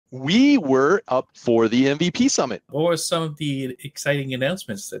We were up for the MVP Summit. What were some of the exciting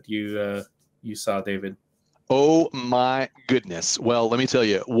announcements that you saw, David? Oh my goodness. Well, let me tell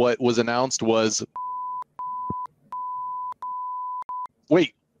you, what was announced was...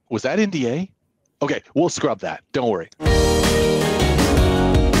 Wait, was that NDA? Okay, we'll scrub that. Don't worry.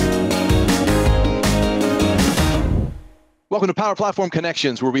 Welcome to Power Platform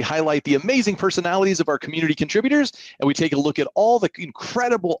Connections, where we highlight the amazing personalities of our community contributors, and we take a look at all the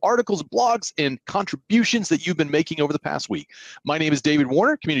incredible articles, blogs, and contributions that you've been making over the past week. My name is David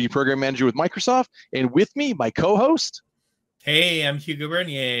Warner, Community Program Manager with Microsoft, and with me, my co-host. Hey, I'm Hugo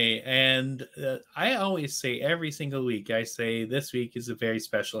Bernier, and I always say every single week, I say this week is a very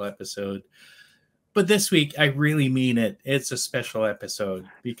special episode. But this week, I really mean it. It's a special episode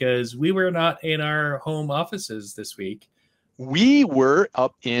because we were not in our home offices this week. We were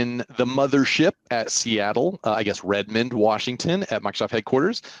up in the mothership at Seattle, Redmond, Washington, at Microsoft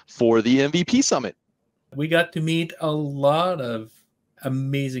headquarters for the MVP Summit. We got to meet a lot of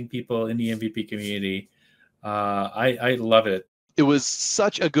amazing people in the MVP community. I love it. It was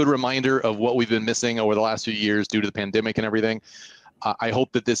such a good reminder of what we've been missing over the last few years due to the pandemic and everything. I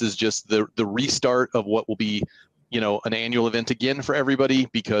hope that this is just the restart of what will be, an annual event again for everybody,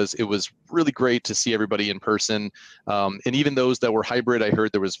 because it was really great to see everybody in person. And even those that were hybrid, I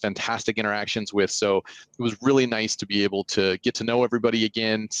heard there was fantastic interactions with. So it was really nice to be able to get to know everybody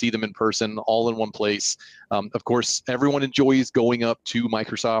again, see them in person, all in one place. Of course, everyone enjoys going up to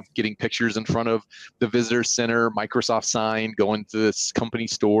Microsoft, getting pictures in front of the visitor center, Microsoft sign, going to this company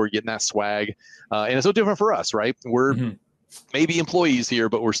store, getting that swag. And it's so different for us, right? We're maybe employees here,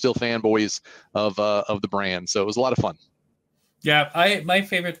 but we're still fanboys of the brand. So it was a lot of fun. Yeah, my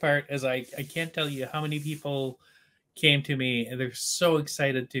favorite part is I can't tell you how many people came to me and they're so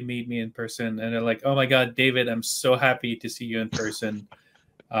excited to meet me in person. And they're like, oh my God, David, I'm so happy to see you in person.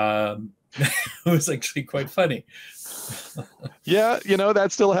 It was actually quite funny. Yeah,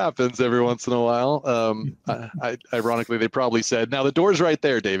 that still happens every once in a while. Ironically, they probably said, now the door's right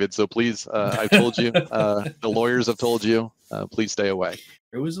there, David. So please, I've told you, the lawyers have told you, please stay away.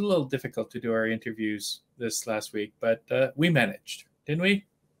 It was a little difficult to do our interviews this last week, but we managed, didn't we?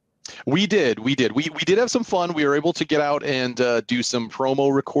 We did. We did have some fun. We were able to get out and do some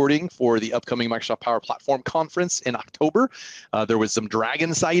promo recording for the upcoming Microsoft Power Platform Conference in October. There was some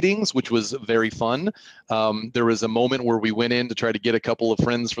dragon sightings, which was very fun. There was a moment where we went in to try to get a couple of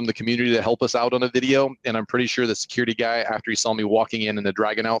friends from the community to help us out on a video. And I'm pretty sure the security guy, after he saw me walking in the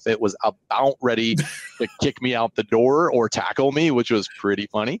dragon outfit, was about ready to kick me out the door or tackle me, which was pretty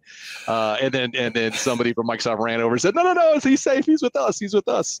funny. And then somebody from Microsoft ran over and said, no, he's safe. He's with us. He's with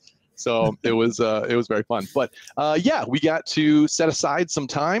us. So it was very fun. But we got to set aside some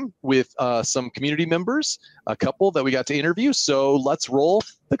time with some community members, a couple that we got to interview. So let's roll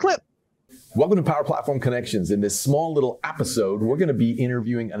the clip. Welcome to Power Platform Connections. In this small little episode, we're going to be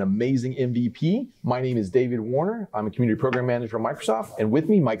interviewing an amazing MVP. My name is David Warner. I'm a community program manager at Microsoft. And with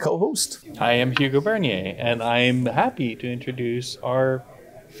me, my co-host. I am Hugo Bernier, and I'm happy to introduce our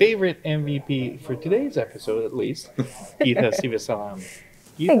favorite MVP for today's episode, at least, Geetha Sivasailam.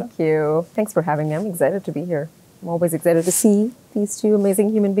 Thank you. Thanks for having me. I'm excited to be here. I'm always excited to see these two amazing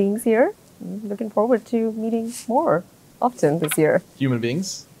human beings here. I'm looking forward to meeting more often this year. Human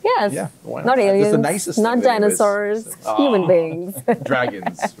beings? Yes. Yeah. Why not aliens, the nicest not dinosaurs, human beings.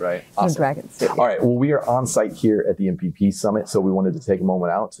 Dragons, right? Awesome. Dragons, too. All right. Well, we are on site here at the MVP Summit, so we wanted to take a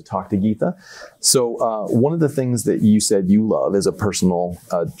moment out to talk to Geetha. So one of the things that you said you love as a personal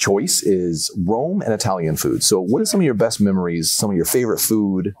choice is Rome and Italian food. So what are some of your best memories, some of your favorite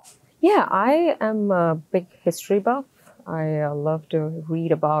food? Yeah, I am a big history buff. I love to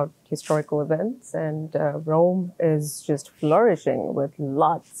read about historical events, and Rome is just flourishing with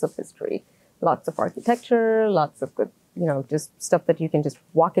lots of history, lots of architecture, lots of good, just stuff that you can just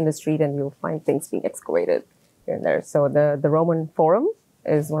walk in the street and you'll find things being excavated here and there. So the Roman Forum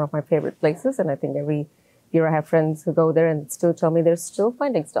is one of my favorite places, and I think every year I have friends who go there and still tell me they're still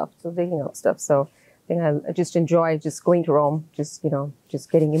finding stuff, still digging up stuff. So I think I just enjoy just going to Rome, just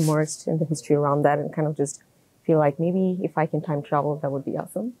getting immersed in the history around that and kind of just feel like maybe if I can time travel, that would be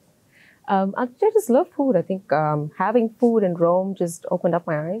awesome. I just love food. I think having food in Rome just opened up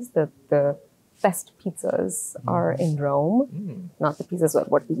my eyes that the best pizzas are in Rome, not the pizzas of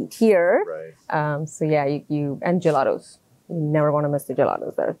what we eat here. Right. So yeah, you and gelatos. You never want to miss the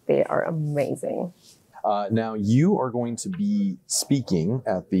gelatos there. They are amazing. Now, you are going to be speaking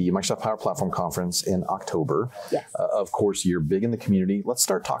at the Microsoft Power Platform Conference in October. Yes. Of course, you're big in the community. Let's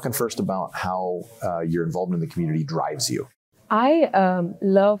start talking first about how your involvement in the community drives you. I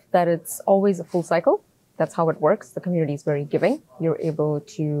love that it's always a full cycle, that's how it works. The community is very giving. You're able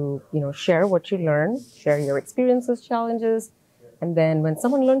to, share what you learn, share your experiences, challenges. And then when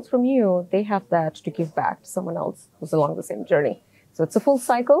someone learns from you, they have that to give back to someone else who's along the same journey. So it's a full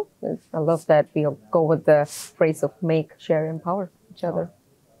cycle. I love that we go with the phrase of make, share, empower each other.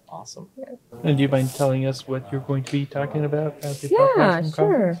 Awesome. Yeah. And do you mind telling us what you're going to be talking about at the Yeah, Platform sure.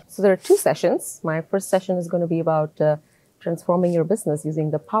 Conference? So there are 2 sessions. My first session is going to be about transforming your business using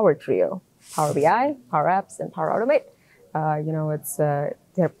the Power Trio: Power BI, Power Apps, and Power Automate.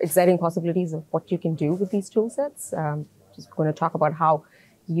 There are exciting possibilities of what you can do with these tool sets. Just going to talk about how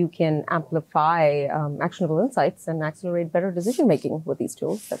you can amplify actionable insights and accelerate better decision making with these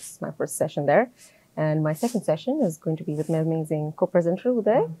tools. That's my first session there. And my second session is going to be with my amazing co-presenter,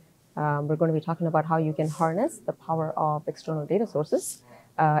 Uday. We're going to be talking about how you can harness the power of external data sources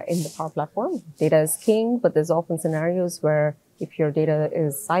in the Power Platform. Data is king, but there's often scenarios where if your data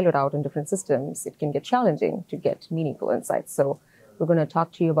is siloed out in different systems, it can get challenging to get meaningful insights. So we're going to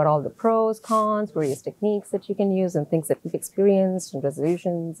talk to you about all the pros, cons, various techniques that you can use and things that we've experienced and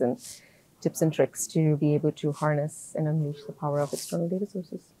resolutions and tips and tricks to be able to harness and unleash the power of external data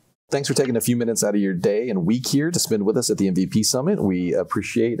sources. Thanks for taking a few minutes out of your day and week here to spend with us at the MVP Summit. We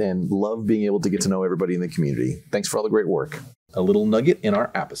appreciate and love being able to get to know everybody in the community. Thanks for all the great work. A little nugget in our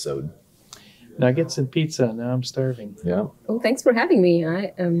episode. Nuggets and pizza. Now I'm starving. Yeah. Oh, thanks for having me.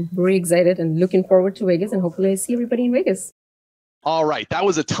 I am very excited and looking forward to Vegas, and hopefully I see everybody in Vegas. All right. That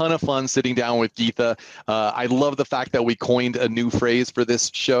was a ton of fun sitting down with Geetha. I love the fact that we coined a new phrase for this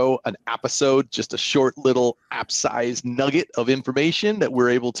show, an episode, just a short little app-sized nugget of information that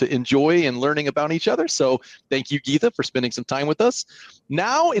we're able to enjoy and learning about each other. So thank you, Geetha, for spending some time with us.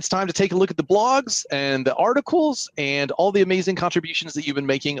 Now it's time to take a look at the blogs and the articles and all the amazing contributions that you've been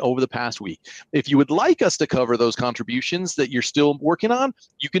making over the past week. If you would like us to cover those contributions that you're still working on,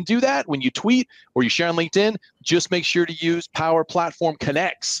 you can do that when you tweet or you share on LinkedIn. Just make sure to use Power Platform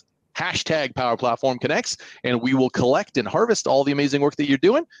Connects, hashtag Power Platform Connects, and we will collect and harvest all the amazing work that you're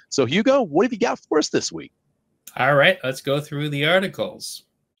doing. So Hugo, what have you got for us this week? All right, let's go through the articles.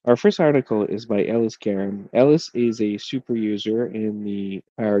 Our first article is by Ellis Karam. Ellis is a super user in the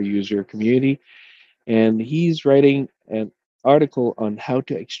Power user community, and he's writing an article on how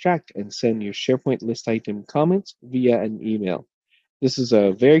to extract and send your SharePoint list item comments via an email. This is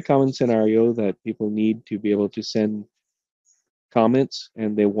a very common scenario that people need to be able to send comments,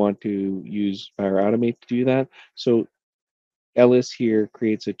 and they want to use Power Automate to do that. So Ellis here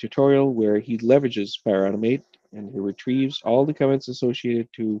creates a tutorial where he leverages Power Automate and he retrieves all the comments associated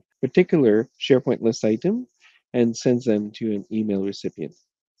to a particular SharePoint list item and sends them to an email recipient.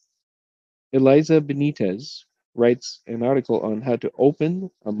 Eliza Benitez writes an article on how to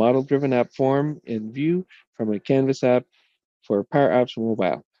open a model-driven app form in Vue from a Canvas app for Power Apps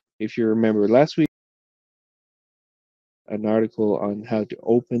Mobile. If you remember last week, an article on how to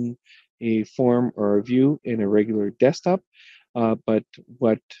open a form or a view in a regular desktop, but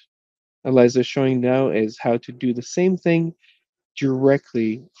what Eliza is showing now is how to do the same thing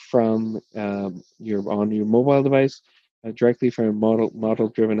directly from your mobile device, directly from a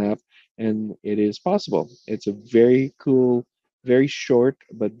model-driven app, and it is possible. It's a very cool, very short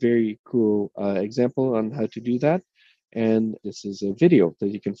but very cool example on how to do that, and this is a video that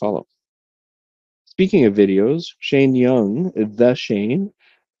you can follow. Speaking of videos, Shane Young, the Shane,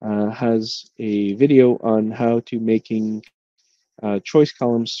 has a video on how to making choice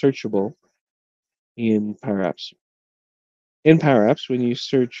columns searchable in Power Apps. In Power Apps, when you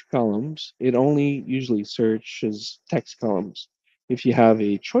search columns, it only usually searches text columns. If you have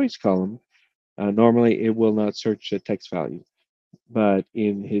a choice column, normally it will not search a text value. But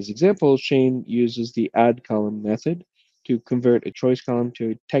in his example, Shane uses the add column method to convert a choice column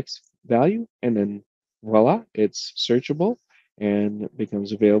to a text value, and then voila, it's searchable and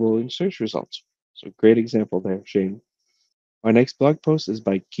becomes available in search results. So great example there, Shane. Our next blog post is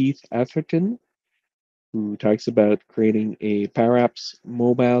by Keith Atherton, who talks about creating a Power Apps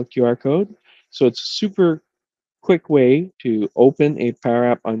mobile QR code. So it's a super quick way to open a Power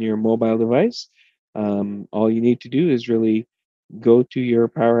App on your mobile device. All you need to do is really go to your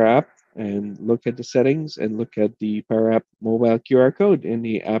Power App and look at the settings and look at the Power App mobile QR code in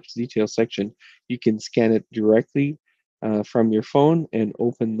the apps details section. You can scan it directly from your phone and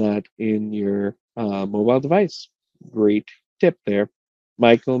open that in your mobile device. Great tip there.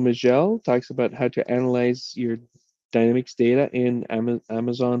 Michael Magel talks about how to analyze your Dynamics data in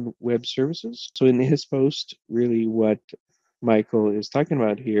Amazon Web Services. So in his post, really what Michael is talking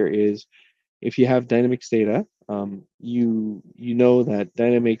about here is if you have Dynamics data, you know that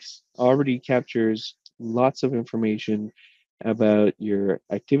Dynamics already captures lots of information about your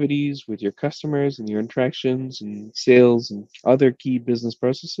activities with your customers and your interactions and sales and other key business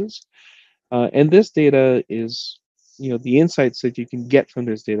processes. And this data is, the insights that you can get from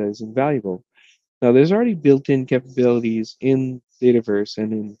this data is invaluable. Now, there's already built-in capabilities in Dataverse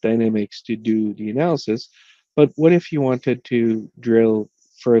and in Dynamics to do the analysis, but what if you wanted to drill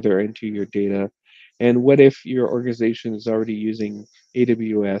further into your data? And what if your organization is already using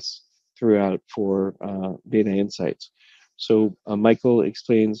AWS throughout for data insights? So Michael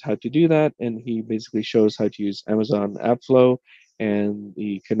explains how to do that, and he basically shows how to use Amazon AppFlow and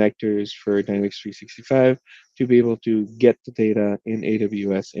the connectors for Dynamics 365 to be able to get the data in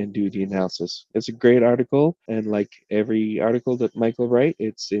AWS and do the analysis. It's a great article, and like every article that Michael writes,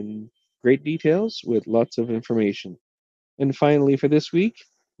 it's in great details with lots of information. And finally, for this week,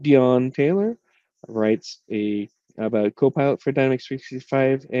 Dion Taylor writes about Copilot for Dynamics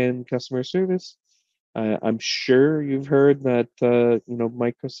 365 and customer service. I'm sure you've heard that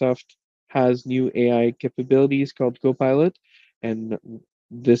Microsoft has new AI capabilities called Copilot, and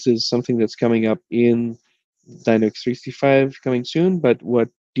this is something that's coming up in Dynamics 365 coming soon. But what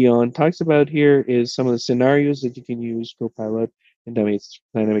Dion talks about here is some of the scenarios that you can use Copilot in Dynamics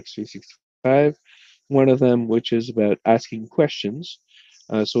 365. One of them, which is about asking questions.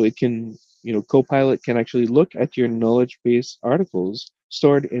 So it can, Copilot can actually look at your knowledge base articles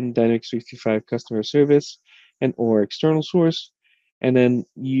stored in Dynamics 365 customer service and or external source. And then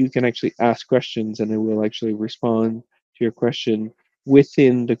you can actually ask questions and it will actually respond to your question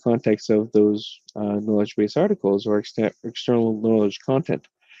within the context of those knowledge base articles or external knowledge content.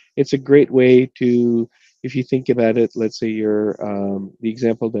 It's a great way to, if you think about it, let's say the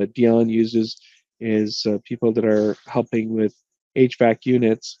example that Dion uses is people that are helping with HVAC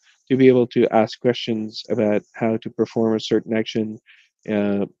units to be able to ask questions about how to perform a certain action,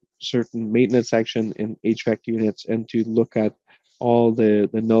 certain maintenance action in HVAC units, and to look at all the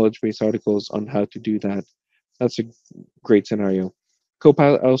knowledge base articles on how to do that. That's a great scenario.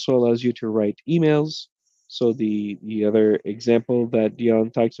 Copilot also allows you to write emails. So the other example that Dion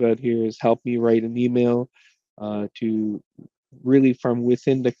talks about here is help me write an email to really from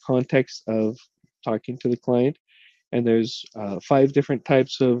within the context of talking to the client. And there's 5 different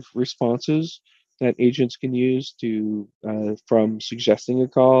types of responses that agents can use to from suggesting a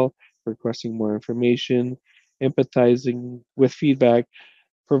call, requesting more information, empathizing with feedback,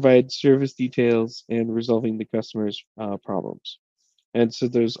 provide service details, and resolving the customer's problems. And so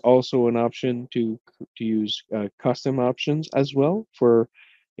there's also an option to use custom options as well for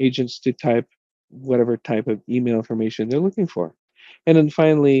agents to type whatever type of email information they're looking for. And then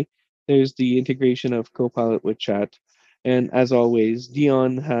finally, there's the integration of Copilot with chat. And as always,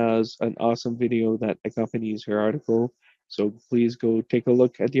 Dion has an awesome video that accompanies her article. So please go take a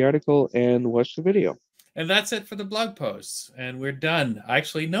look at the article and watch the video. And that's it for the blog posts. And we're done.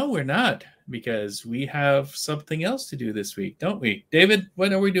 Actually, no, we're not, because we have something else to do this week, don't we? David,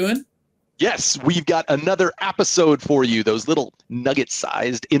 what are we doing? Yes, we've got another episode for you. Those little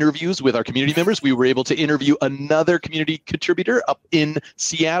nugget-sized interviews with our community members. We were able to interview another community contributor up in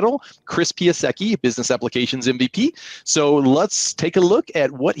Seattle, Chris Piasecki, Business Applications MVP. So let's take a look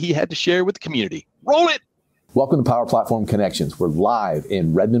at what he had to share with the community. Roll it! Welcome to Power Platform Connections. We're live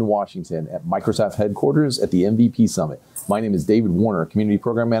in Redmond, Washington at Microsoft headquarters at the MVP Summit. My name is David Warner, Community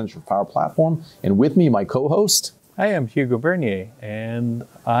Program Manager for Power Platform, and with me, my co-host. I am Hugo Bernier, and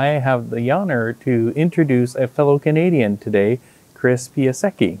I have the honor to introduce a fellow Canadian today, Chris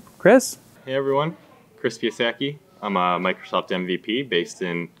Piasecki. Chris? Hey everyone, Chris Piasecki. I'm a Microsoft MVP based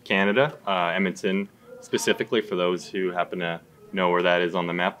in Canada, Edmonton specifically, for those who happen to know where that is on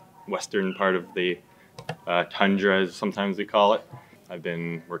the map, western part of the tundra, as sometimes we call it. I've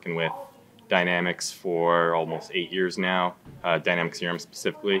been working with Dynamics for almost 8 years now, Dynamics CRM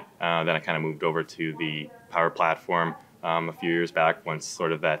specifically. Then I kind of moved over to the Power Platform a few years back, once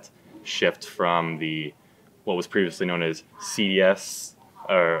sort of that shift from what was previously known as CDS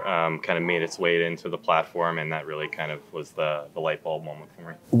kind of made its way into the platform, and that really kind of was the light bulb moment for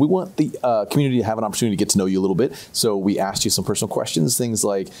me. We want the community to have an opportunity to get to know you a little bit, so we asked you some personal questions, things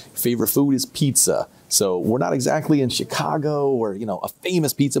like favorite food is pizza. So we're not exactly in Chicago or a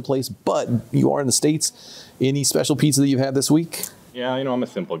famous pizza place, but you are in the States. Any special pizza that you've had this week? Yeah, I'm a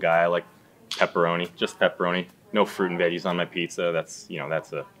simple guy. I like pepperoni, just pepperoni. No fruit and veggies on my pizza. That's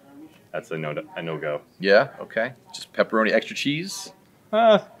a no-go. Yeah, okay. Just pepperoni, extra cheese?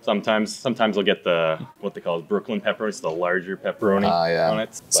 Sometimes I'll get what they call Brooklyn pepperoni. It's the larger pepperoni on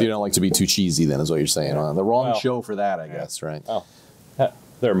it. So you don't like to be too cheesy then, is what you're saying. The wrong show for that, I guess, right? Oh.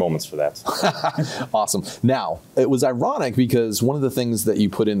 there are moments for that. Awesome. Now, it was ironic because one of the things that you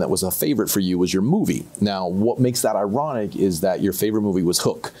put in that was a favorite for you was your movie. Now, what makes that ironic is that your favorite movie was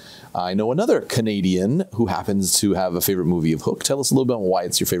Hook. I know another Canadian who happens to have a favorite movie of Hook. Tell us a little bit about why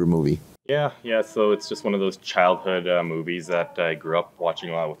it's your favorite movie. Yeah. So it's just one of those childhood movies that I grew up watching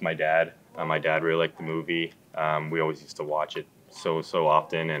a lot with my dad. My dad really liked the movie. We always used to watch it so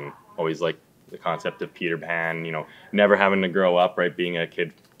often, and always liked the concept of Peter Pan. You know, never having to grow up, right? Being a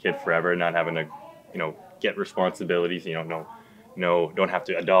kid forever, not having to, you know, get responsibilities. You know, no, don't have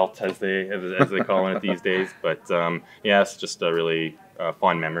to adult as they call it these days. But yeah, it's just a really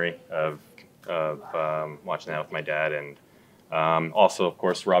fond memory of watching that with my dad, and also, of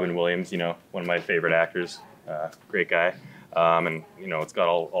course, Robin Williams. You know, one of my favorite actors. Great guy. And you know, it's got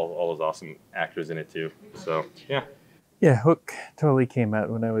all those awesome actors in it too. So yeah. Yeah, Hook totally came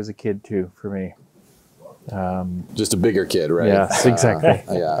out when I was a kid too, for me. Just a bigger kid, right? Yes, exactly.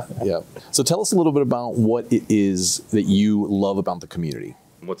 Yeah. So tell us a little bit about what it is that you love about the community.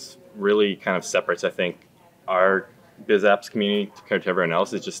 What's really kind of separates, I think, our biz apps community compared to everyone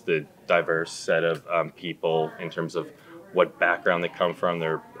else is just the diverse set of people in terms of what background they come from,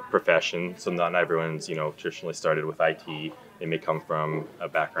 their profession. So not everyone's, you know, traditionally started with IT. They may come from a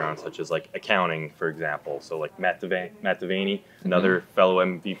background such as like accounting, for example. So like Matt Devaney, another fellow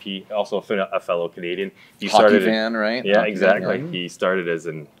MVP, also a fellow Canadian. He Hockey fan, right? Yeah, Hockey exactly. fan, yeah. He started as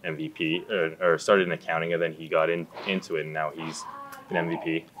an MVP or started in accounting, and then he got into it, and now he's an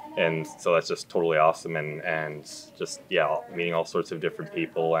MVP. And so that's just totally awesome, and just, yeah, meeting all sorts of different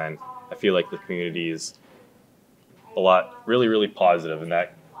people. And I feel like the community is a lot, really positive, and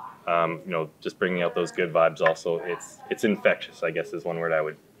that, you know, just bringing out those good vibes. Also, it's infectious, I guess is one word I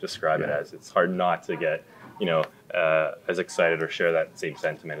would describe it as. It's hard not to get, you know, as excited or share that same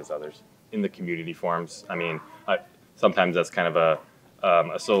sentiment as others in the community forums. I mean, sometimes that's kind of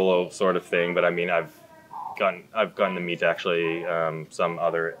a solo sort of thing, but I mean, I've gotten to meet actually some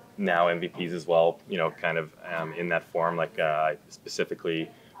other now MVPs as well. You know, kind of in that forum. Like I specifically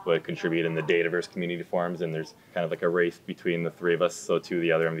would contribute in the Dataverse community forums, and there's kind of like a race between the three of us. So two of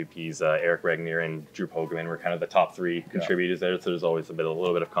the other MVPs, Eric Regnier and Drew Pogeman, were kind of the top three contributors there. So there's always a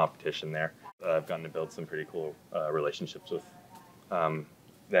little bit of competition there. I've gotten to build some pretty cool relationships with them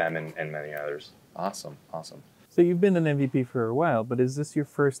and many others. Awesome. So you've been an MVP for a while, but is this your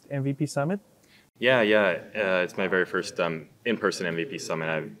first MVP summit? Yeah. It's my very first in-person MVP summit.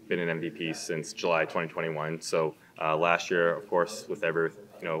 I've been an MVP since July 2021. So last year, of course, with everything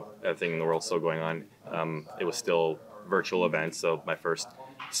in the world still going on, it was still virtual events. So my first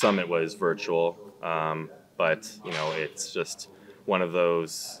summit was virtual, but you know, it's just one of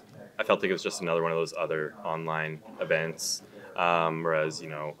those. I felt like it was just another one of those other online events. Whereas, you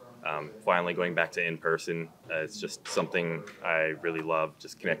know, finally going back to in-person, it's just something I really love,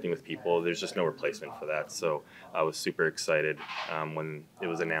 just connecting with people. There's just no replacement for that. So I was super excited when it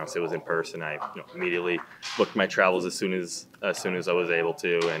was announced it was in person. I immediately booked my travels as soon as I was able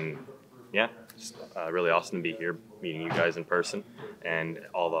to, and yeah, just really awesome to be here, meeting you guys in person, and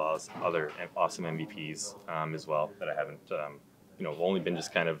all those other awesome MVPs as well that I haven't, only been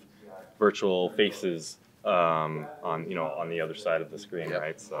just kind of virtual faces on the other side of the screen,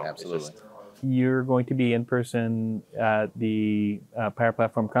 right? So absolutely. You're going to be in person at the Power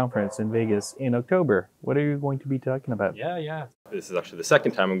Platform Conference in Vegas in October. What are you going to be talking about? Yeah. This is actually the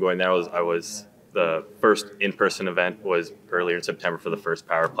second time I'm going there. The first in-person event was earlier in September for the first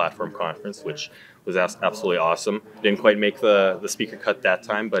Power Platform Conference, which was absolutely awesome. Didn't quite make the speaker cut that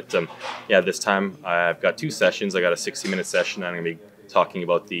time, but this time I've got two sessions. I got a 60-minute session. I'm going to be talking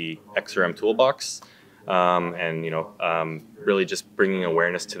about the XRM Toolbox, and really just bringing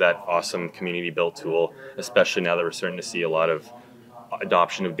awareness to that awesome community-built tool, especially now that we're starting to see a lot of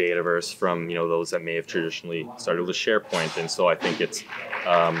adoption of Dataverse from those that may have traditionally started with SharePoint. And so I think it's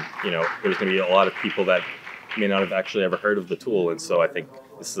there's going to be a lot of people that may not have actually ever heard of the tool, and so I think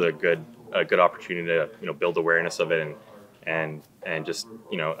this is a good opportunity to build awareness of it and just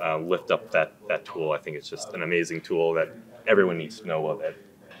lift up that tool. I think it's just an amazing tool that everyone needs to know about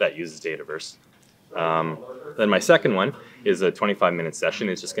that uses Dataverse. Then my second one is a 25-minute session.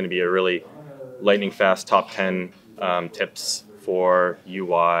 It's just going to be a really lightning fast top 10 tips for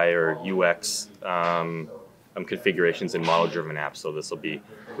UI or UX configurations in model-driven apps. So this will be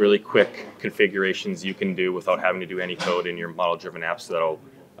really quick configurations you can do without having to do any code in your model-driven apps. That'll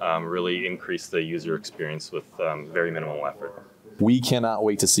really increase the user experience with very minimal effort. We cannot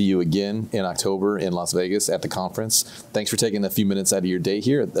wait to see you again in October in Las Vegas at the conference. Thanks for taking a few minutes out of your day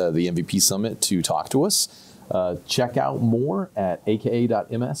here at the MVP Summit to talk to us. Check out more at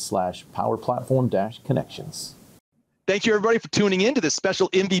aka.ms/powerplatform-connections. Thank you, everybody, for tuning in to this special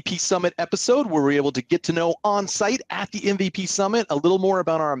MVP Summit episode where we're able to get to know on site at the MVP Summit a little more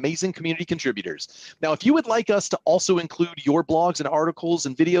about our amazing community contributors. Now, if you would like us to also include your blogs and articles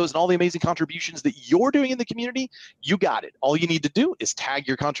and videos and all the amazing contributions that you're doing in the community, you got it. All you need to do is tag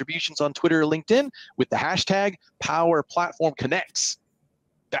your contributions on Twitter or LinkedIn with the hashtag #PowerPlatformConnects.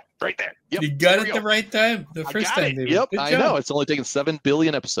 That right there. Yep, you got it the right time. The first time. David. Yep, Good I job. know. It's only taken 7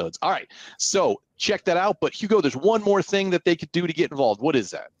 billion episodes. All right. So check that out. But Hugo, there's one more thing that they could do to get involved. What is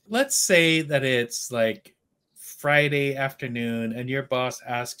that? Let's say that it's like Friday afternoon and your boss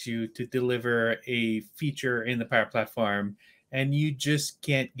asks you to deliver a feature in the Power Platform and you just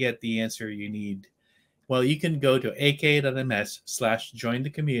can't get the answer you need. Well, you can go to aka.ms/join the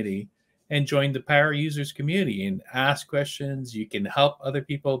community and join the Power Users community and ask questions. You can help other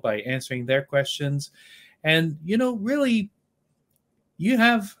people by answering their questions. And, really, you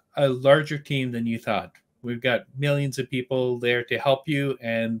have a larger team than you thought. We've got millions of people there to help you,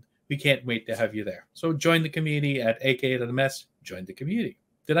 and we can't wait to have you there. So join the community at aka.ms, join the community.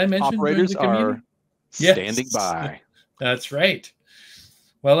 Did I mention operators join the community? are standing by. That's right.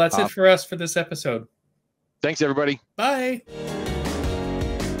 Well, that's it for us for this episode. Thanks, everybody. Bye.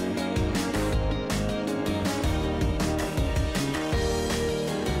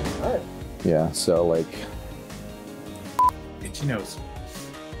 Yeah, so like Itchy nose.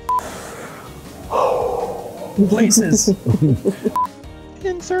 Places.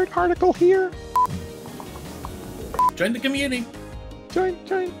 Insert article here. Join the community. Join.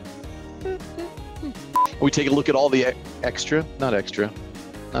 We take a look at all the not extra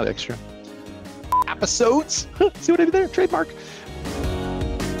episodes. See what I did there? Trademark.